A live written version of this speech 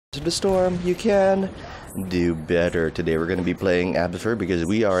The Storm, you can do better. Today we're going to be playing Abathur because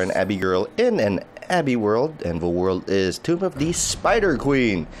we are an Abby girl in an Abby world, and the world is Tomb of the Spider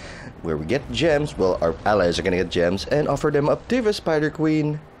Queen, where we get gems. Well, our allies are going to get gems and offer them up to the Spider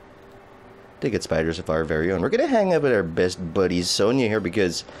Queen to get spiders of our very own. We're going to hang out with our best buddy Sonya here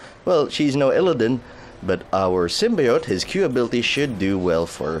because, well, she's no Illidan, but our symbiote, his Q ability, should do well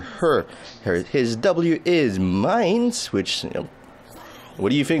for her. His W is Mines, which, you know, what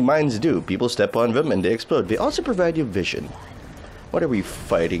do you think mines do? People step on them and they explode. They also provide you vision. What are we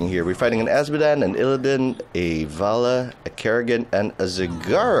fighting here? We're fighting an Azmodan, an Illidan, a Vala, a Kerrigan, and a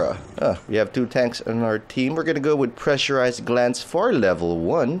Zagara. We have 2 tanks on our team. We're going to go with Pressurized Glance for level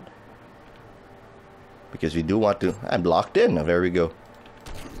 1. Because we do want to... I'm locked in. Oh, there we go.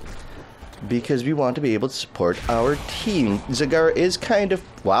 Because we want to be able to support our team. Zagara is kind of...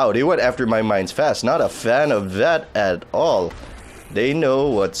 Wow, they went after my mines fast. Not a fan of that at all. They know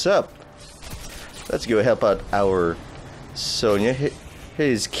what's up. Let's go help out our Sonya.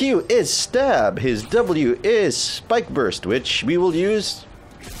 His Q is Stab. His W is Spike Burst, which we will use.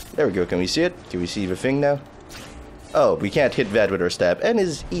 There we go. Can we see it? Can we see the thing now? Oh, we can't hit that with our Stab. And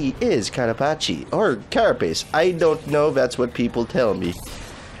his E is Carapace or Carapace. I don't know. That's what people tell me.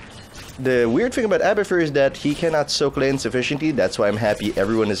 The weird thing about Abathur is that he cannot soak lane sufficiently. That's why I'm happy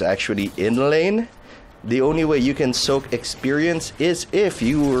everyone is actually in lane. The only way you can soak experience is if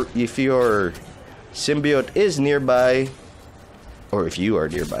your symbiote is nearby, or if you are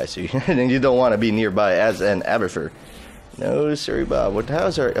nearby. So you don't want to be nearby as an Abathur. No, sorry, Bob.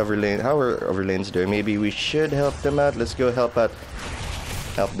 How's our other lane? How are other lanes doing? Maybe we should help them out. Let's go help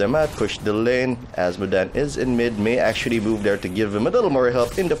them out. Push the lane. Azmodan is in mid. May actually move there to give him a little more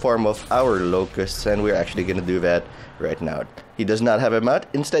help in the form of our locusts, and we're actually gonna do that right now. He does not have a mat.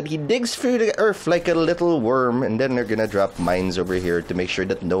 Instead, he digs through the earth like a little worm, and then they're gonna drop mines over here to make sure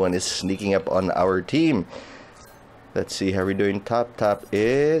that no one is sneaking up on our team. Let's see how we're doing. Top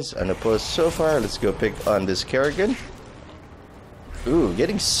is unopposed so far. Let's go pick on this Kerrigan. Ooh,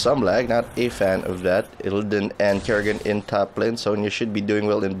 getting some lag. Not a fan of that. Illidan and Kerrigan in top lane. Sonya should be doing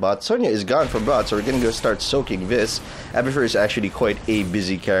well in bot. Sonya is gone from bot, so we're gonna go start soaking this. Abathur is actually quite a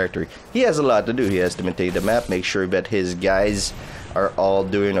busy character. He has a lot to do. He has to maintain the map, make sure that his guys are all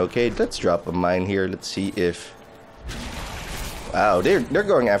doing okay. Let's drop a mine here. Let's see if... Wow, they're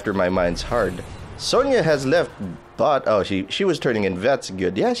going after my mines hard. Sonya has left bot. Oh, she was turning in. That's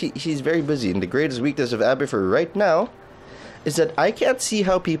good. Yeah, she's very busy. And the greatest weakness of Abathur right now is that I can't see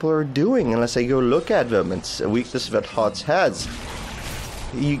how people are doing unless I go look at them. It's a weakness that HOTS has.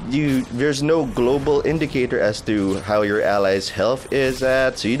 There's no global indicator as to how your allies' health is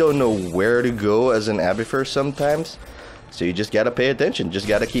at, so you don't know where to go as an Abathur sometimes. So you just gotta pay attention. Just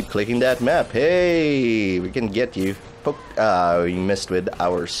gotta keep clicking that map. Hey, we can get you. Poke. We missed with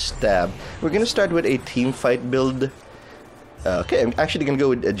our stab. We're gonna start with a team fight build. Okay, I'm actually gonna go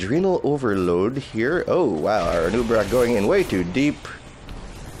with Adrenal Overload here. Oh wow, our Nubra going in way too deep.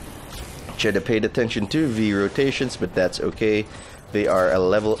 Should have paid attention to the rotations, but that's okay. They are a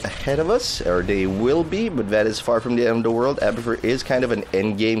level ahead of us, or they will be, but that is far from the end of the world. Abathur is kind of an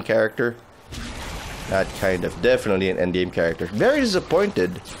endgame character. Not kind of, definitely an endgame character. Very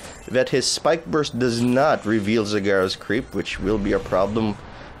disappointed that his Spike Burst does not reveal Zagara's creep, which will be a problem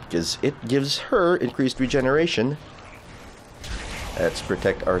because it gives her increased regeneration. Let's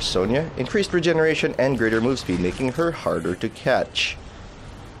protect our Sonya. Increased regeneration and greater move speed, making her harder to catch.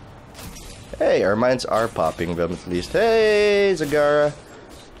 Hey, our mines are popping them at least. Hey, Zagara.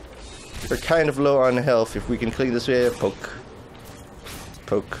 We're kind of low on health. If we can clean this way, poke.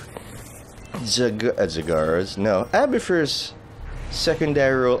 Poke. Zagara's. No, Abathur's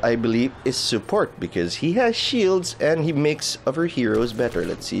secondary role, I believe, is support because he has shields and he makes other heroes better.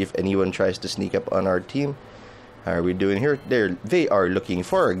 Let's see if anyone tries to sneak up on our team. How are we doing here? They are looking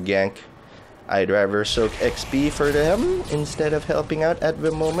for a gank. I'd rather soak XP for them instead of helping out at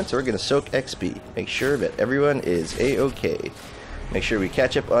the moment. So we're gonna soak XP. Make sure that everyone is a-okay. Make sure we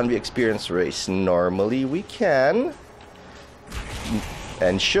catch up on the experience race. Normally we can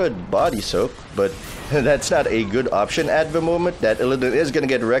and should body soak, but that's not a good option at the moment. That Illidan is gonna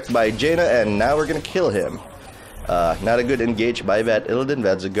get wrecked by Jaina, and now we're gonna kill him. Not a good engage by that Illidan.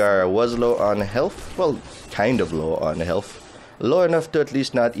 That Zagara was low on health. Well, kind of low on health. Low enough to at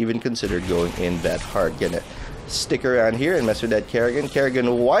least not even consider going in that hard. Gonna stick around here and mess with that Kerrigan.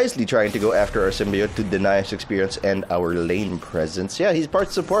 Kerrigan wisely trying to go after our symbiote to deny us experience and our lane presence. Yeah, he's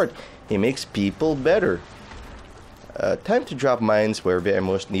part support. He makes people better. Time to drop mines where they are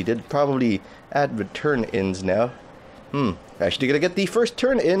most needed. Probably at the turn-ins now. Actually gonna get the first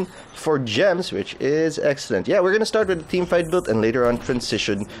turn in for gems, which is excellent. Yeah, we're gonna start with the Teamfight build and later on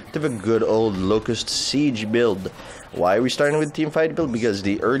transition to the good old Locust Siege build. Why are we starting with Teamfight build? Because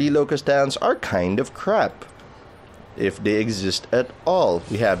the early Locust towns are kind of crap, if they exist at all.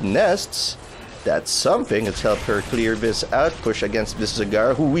 We have nests. That's something. Let's help her clear this out. Push against this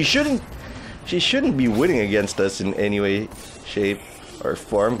Zagara, who she shouldn't be winning against us in any way, shape, or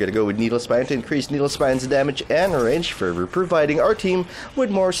form. Gonna go with Needle Spine to increase Needle Spine's damage and range, further providing our team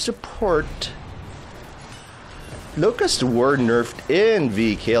with more support. Locusts were nerfed in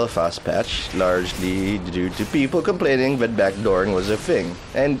the Kael'thas patch, largely due to people complaining that backdooring was a thing.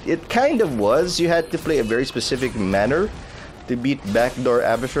 And it kind of was. You had to play a very specific manner to beat backdoor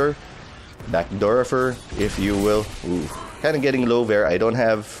Abathur. Backdoorifer, if you will. Ooh, kind of getting low there. I don't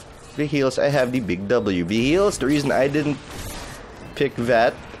have the heals. I have the big W. The heals, the reason I didn't pick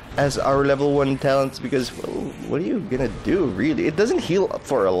that as our level 1 talents, because, well, what are you gonna do, really? It doesn't heal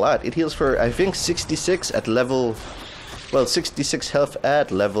for a lot. It heals for, I think, 66 at level, well, 66 health at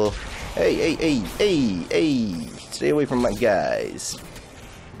level. Hey, stay away from my guys.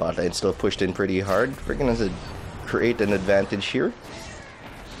 Bot lane still pushed in pretty hard. We're gonna create an advantage here.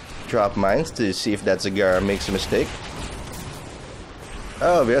 Drop mines to see if that Zagara makes a mistake.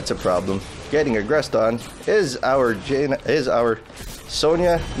 Oh, that's a problem. Getting aggressed on is our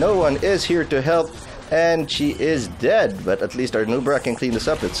Sonya. No one is here to help, and she is dead. But at least our Nubra can clean this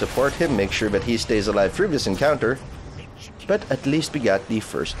up. Let's support him, make sure that he stays alive through this encounter. But at least we got the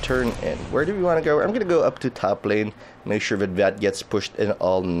first turn in. Where do we want to go? I'm gonna go up to top lane, make sure that gets pushed in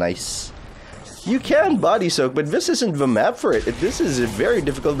all nice. You can body soak, but this isn't the map for it. This is a very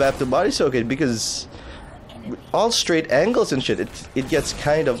difficult map to body soak it, because all straight angles and shit, it gets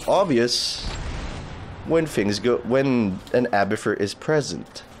kind of obvious when when an Abathur is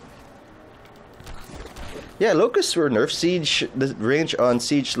present. Yeah, locusts were nerfed. The range on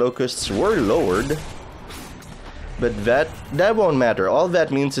siege locusts were lowered, but that won't matter. All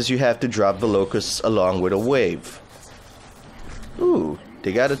that means is you have to drop the locusts along with a wave. Ooh,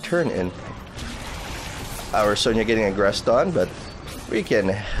 they got a turn in. Our Sonya getting aggressed on, but we can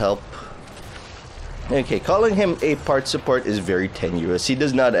help. Okay, calling him a part support is very tenuous. He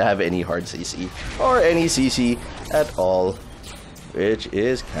does not have any hard CC or any CC at all, which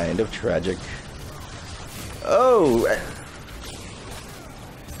is kind of tragic. Oh,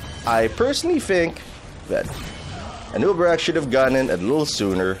 I personally think that Anubrak should have gone in a little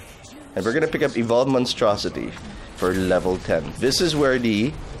sooner, and we're gonna pick up Evolved Monstrosity for level 10. This is where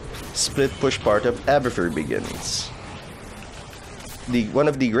the split push part of Abathur begins. One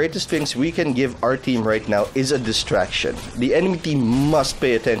of the greatest things we can give our team right now is a distraction. The enemy team must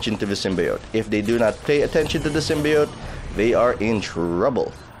pay attention to the Symbiote. If they do not pay attention to the Symbiote, they are in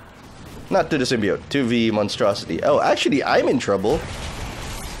trouble. Not to the Symbiote, to the Monstrosity. Oh, actually, I'm in trouble,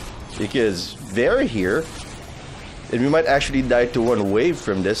 because they're here, and we might actually die to one wave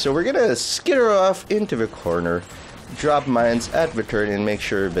from this, so we're gonna skitter off into the corner, drop mines at the turn, and make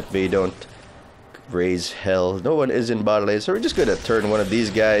sure that they don't raise hell. No one is in bot lane, so we're just gonna turn one of these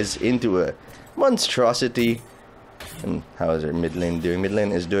guys into a Monstrosity. And how is our mid lane doing? Mid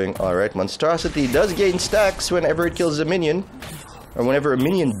lane is doing alright. Monstrosity does gain stacks whenever it kills a minion, or whenever a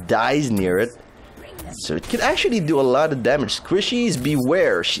minion dies near it, so it can actually do a lot of damage. Squishies,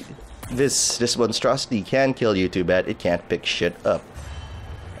 beware. This Monstrosity can kill you. Too bad it can't pick shit up.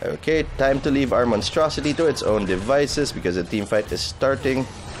 Okay, time to leave our Monstrosity to its own devices, because the team fight is starting.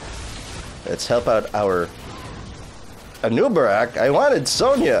 Let's help out our Anubrak. I wanted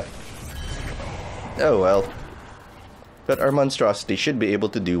Sonya. Oh well. But our Monstrosity should be able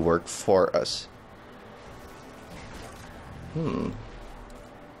to do work for us.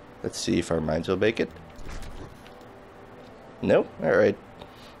 Let's see if our mines will make it. No? Alright.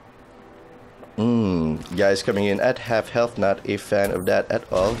 Guys coming in at half health, not a fan of that at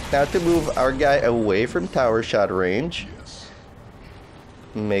all. Now to move our guy away from tower shot range.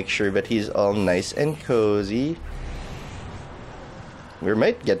 Make sure that he's all nice and cozy. We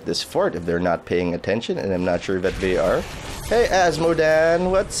might get this fort if they're not paying attention, and I'm not sure that they are. Hey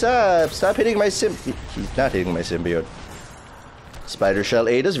Asmodan, what's up? Stop hitting my He's not hitting my symbiote. Spider Shell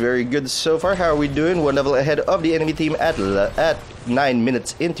 8 is very good so far. How are we doing? One level ahead of the enemy team at 9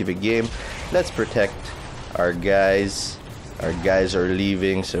 minutes into the game. Let's protect our guys. Our guys are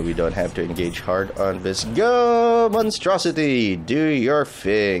leaving, so we don't have to engage hard on this. Go, Monstrosity! Do your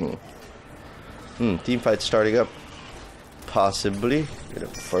thing. Team fight starting up. Possibly. Gonna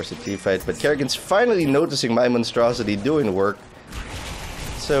force a team fight, but Kerrigan's finally noticing my Monstrosity doing work.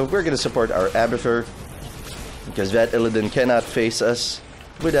 So we're gonna support our Abathur, because that Illidan cannot face us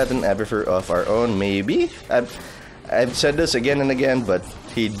without an Abathur of our own, maybe? I've said this again and again, but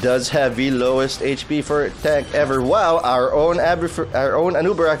he does have the lowest HP for a tank ever. Wow, our own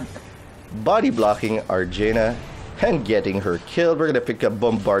Anubarak body blocking our Jaina and getting her killed. We're gonna pick up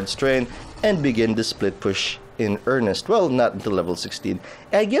Bombard Strain and begin the split push in earnest. Well, not until level 16.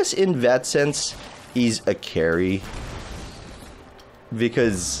 I guess in that sense, he's a carry,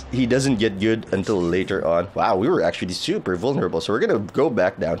 because he doesn't get good until later on. Wow, we were actually super vulnerable, so we're gonna go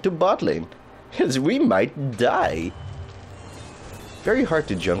back down to bot lane, because we might die. Very hard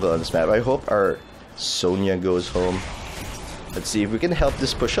to jungle on this map. I hope our Sonya goes home. Let's see if we can help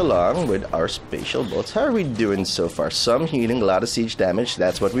this push along with our spatial bolts. How are we doing so far? Some healing, a lot of siege damage.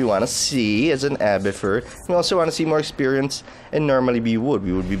 That's what we want to see as an Abathur. We also want to see more experience, and normally we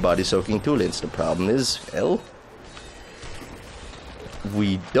would be body soaking 2 lanes. The problem is, well,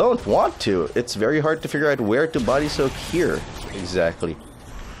 we don't want to. It's very hard to figure out where to body soak here exactly.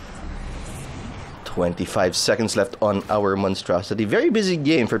 25 seconds left on our monstrosity. Very busy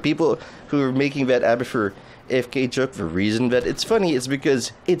game for people who are making that Abathur AFK joke. The reason that it's funny is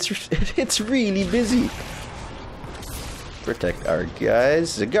because it's really busy. Protect our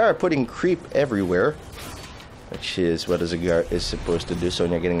guys. Zagar putting creep everywhere, which is what a Zagar is supposed to do.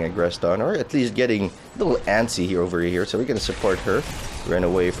 Sonya getting aggressed on, or at least getting a little antsy here over here, so we're gonna support her. Run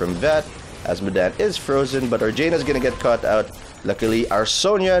away from that. Azmodan is frozen, but our Jaina's gonna get caught out. Luckily, our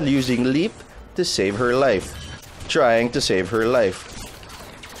Sonya using Leap to save her life. Trying to save her life.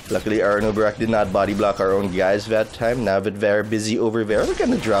 Luckily, our Anubarak did not body block our own guys that time. Now that they're busy over there, we're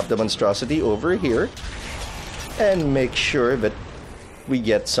gonna drop the monstrosity over here and make sure that we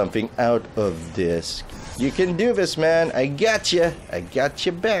get something out of this. You can do this, man. I got you. I got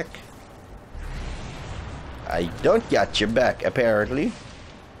you back. I don't got your back, apparently.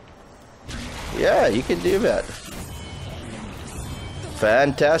 Yeah, you can do that.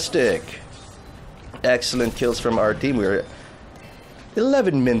 Fantastic. Excellent kills from our team. We're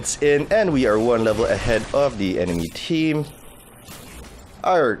 11 minutes in, and we are 1 level ahead of the enemy team.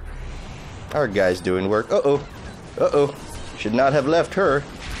 Our guy's doing work. Uh-oh. Uh-oh. Should not have left her.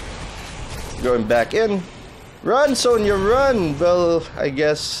 Going back in. Run, Sonya, run! Well, I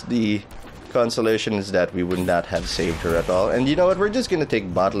guess the consolation is that we would not have saved her at all. And you know what? We're just gonna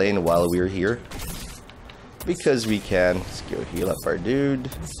take bot lane while we're here, because we can. Let's go heal up our dude.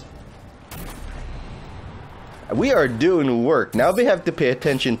 We are doing work. Now they have to pay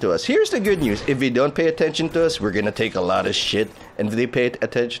attention to us. Here's the good news. If they don't pay attention to us, we're gonna take a lot of shit. And if they pay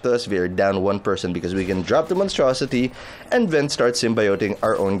attention to us, we are down 1 person, because we can drop the monstrosity and then start symbioting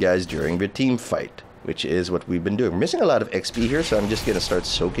our own guys during the team fight, which is what we've been doing. We're missing a lot of XP here, so I'm just gonna start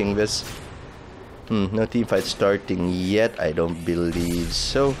soaking this. No team fight starting yet. I don't believe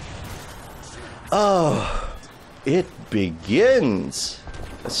so. Oh, it begins.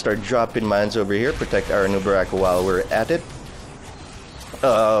 Let's start dropping mines over here. Protect our Anubarak while we're at it.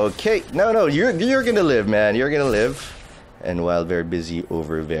 Okay. No, you're gonna live, man. You're gonna live. And while they're busy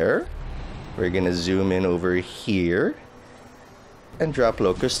over there, we're gonna zoom in over here and drop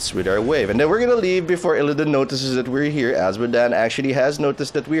locusts with our wave. And then we're gonna leave before Illidan notices that we're here. Azmodan actually has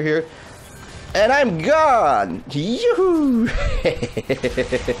noticed that we're here. And I'm gone! Yoo-hoo!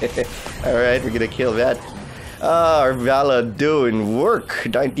 Alright, we're gonna kill that. Our Vala doing work.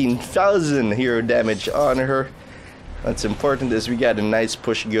 19,000 hero damage on her. What's important is we got a nice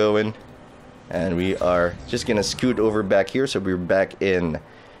push going. And we are just gonna scoot over back here, so we're back in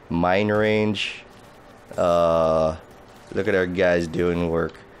mine range. Look at our guys doing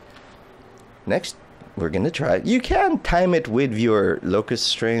work. Next, we're gonna try. You can time it with your locust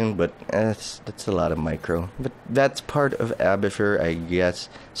strain, but that's a lot of micro. But that's part of Abathur, I guess.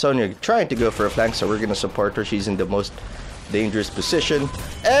 Sonya trying to go for a flank, so we're gonna support her. She's in the most dangerous position.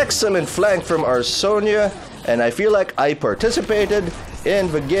 Excellent flank from our Sonya, and I feel like I participated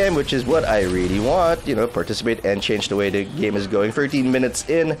in the game, which is what I really want. You know, participate and change the way the game is going. 13 minutes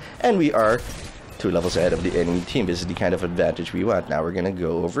in, and we are 2 levels ahead of the enemy team. This is the kind of advantage we want. Now we're gonna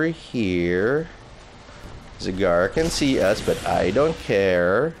go over here. Zagar can see us, but I don't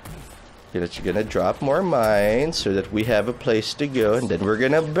care. You're gonna drop more mines so that we have a place to go, and then we're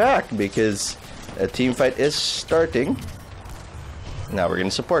gonna back because a team fight is starting. Now we're gonna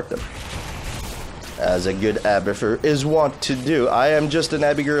support them, as a good Abathur is wont to do. I am just an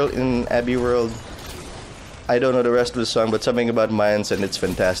Abby girl in Abby world. I don't know the rest of the song, but something about mines, and it's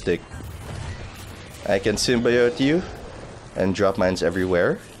fantastic. I can symbiote you and drop mines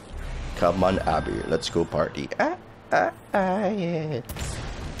everywhere. Come on, Abby, let's go party. Yeah.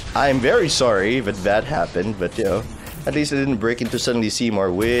 I'm very sorry that happened, but you know, at least I didn't break into Suddenly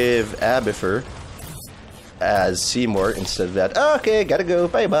Seymour with Abathur. as Seymour instead of that. Okay, gotta go.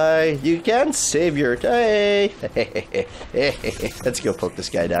 Bye-bye. You can save your day. Let's go poke this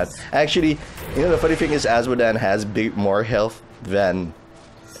guy down. Actually, you know, the funny thing is Azmodan has more health than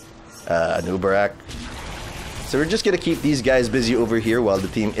Nubarak. So we're just gonna keep these guys busy over here while the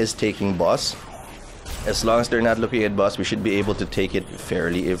team is taking boss. As long as they're not looking at boss, we should be able to take it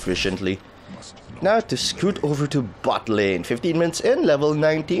fairly efficiently. Now to scoot over to bot lane. 15 minutes in, level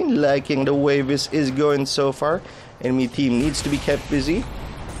 19. Liking the way this is going so far. Enemy team needs to be kept busy.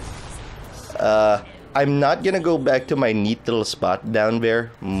 I'm not gonna go back to my neat little spot down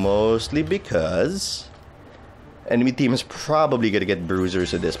there. Mostly because enemy team is probably gonna get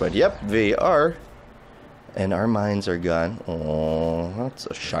bruisers at this point. Yep, they are. And our mines are gone. Oh, that's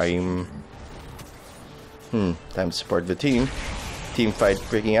a shame. Time to support the team. Teamfight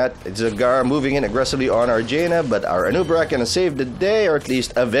breaking out. Zagar moving in aggressively on our Jaina, but our Anub'arak gonna save the day, or at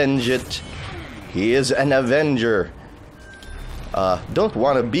least avenge it. He is an avenger. Don't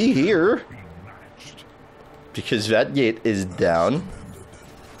want to be here because that gate is down.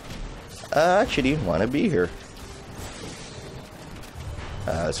 Actually, want to be here.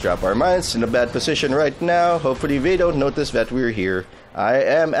 Let's drop our mines in a bad position right now. Hopefully they don't notice that we're here. I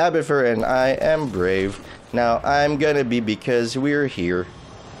am Abathur and I am brave. Now I'm gonna be because we're here.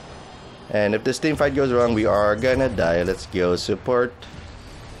 And if this team fight goes wrong, we are gonna die. Let's go support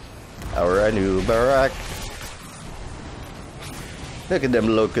our Anub'arak. Look at them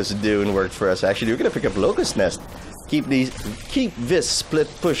locusts doing work for us. Actually, we're gonna pick up locust nest. Keep this split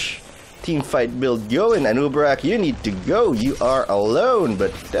push team fight build going. Anub'arak, you need to go. You are alone,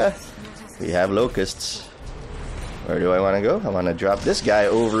 but we have locusts. Where do I want to go? I want to drop this guy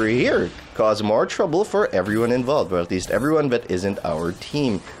over here. Cause more trouble for everyone involved, or at least everyone that isn't our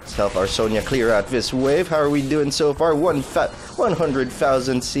team. Let's help our Sonya clear out this wave. How are we doing so far?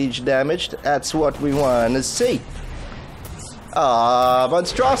 100,000 siege damage. That's what we want to see. Ah,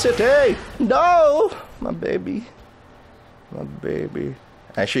 monstrosity! No! My baby. My baby.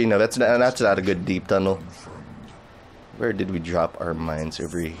 Actually, no, that's not a good deep tunnel. Where did we drop our mines?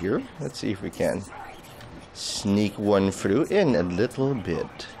 Over here? Let's see if we can sneak one through in a little bit.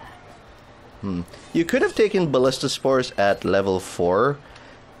 You could have taken Ballista Spores at level 4,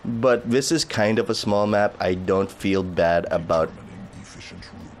 but this is kind of a small map. I don't feel bad about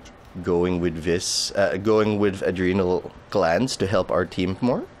going with this, going with Adrenal Glands to help our team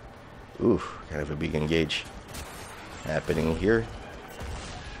more. Ooh, kind of a big engage happening here.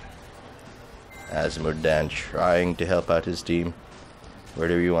 Azmodan trying to help out his team. Where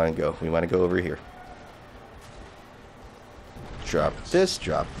do we want to go? We want to go over here. Drop this,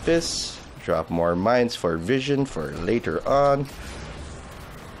 drop this. Drop more mines for vision for later on.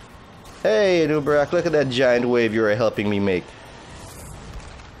 Hey, Anub'arak, look at that giant wave you are helping me make.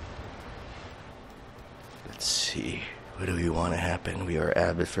 Let's see. What do we want to happen? We are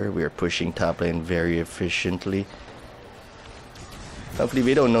Abathur. We are pushing top lane very efficiently. Hopefully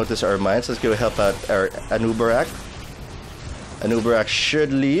we don't notice our mines. Let's go help out our Anub'arak. Anub'arak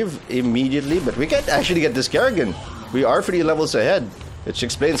should leave immediately, but we can't actually get this Kerrigan. We are 3 levels ahead, which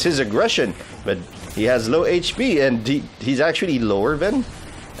explains his aggression, but he has low HP and he's actually lower than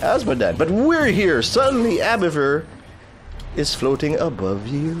Azmodan. But we're here. Suddenly Abathur is floating above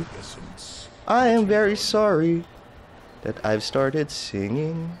you. I am very sorry that I've started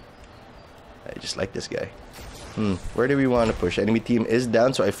singing. I just like this guy. Where do we want to push? Enemy team is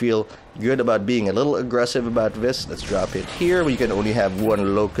down, so I feel good about being a little aggressive about this. Let's drop it here. We can only have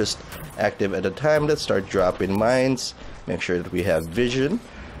 1 locust active at a time. Let's start dropping mines. Make sure that we have vision.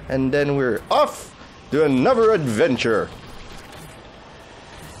 And then we're off to another adventure.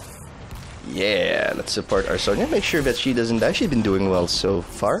 Yeah, let's support our Sonya. Make sure that she doesn't die. She's been doing well so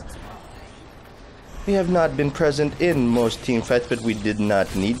far. We have not been present in most team fights, but we did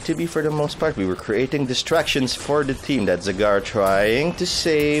not need to be for the most part. We were creating distractions for the team. That's Zagar trying to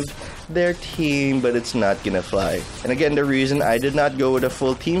save their team, but it's not gonna fly. And again, the reason I did not go with a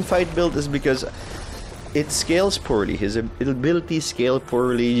full team fight build is because it scales poorly. His abilities scale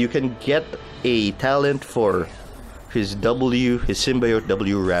poorly. You can get a talent for his W, his Symbiote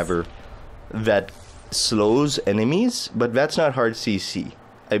W rather, that slows enemies, but that's not hard CC.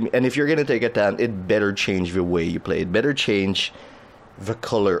 And if you're gonna take a talent, it better change the way you play. It better change the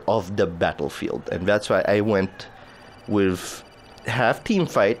color of the battlefield. And that's why I went with half team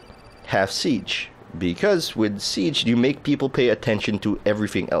fight, half siege. Because with siege, you make people pay attention to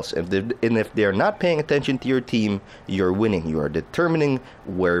everything else. And if they're not paying attention to your team, you're winning. You are determining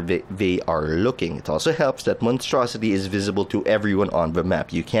where they are looking. It also helps that monstrosity is visible to everyone on the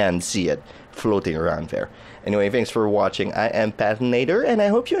map. You can see it floating around there. Anyway, thanks for watching. I am Patinator, and I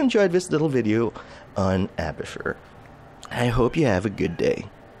hope you enjoyed this little video on Abathur. I hope you have a good day.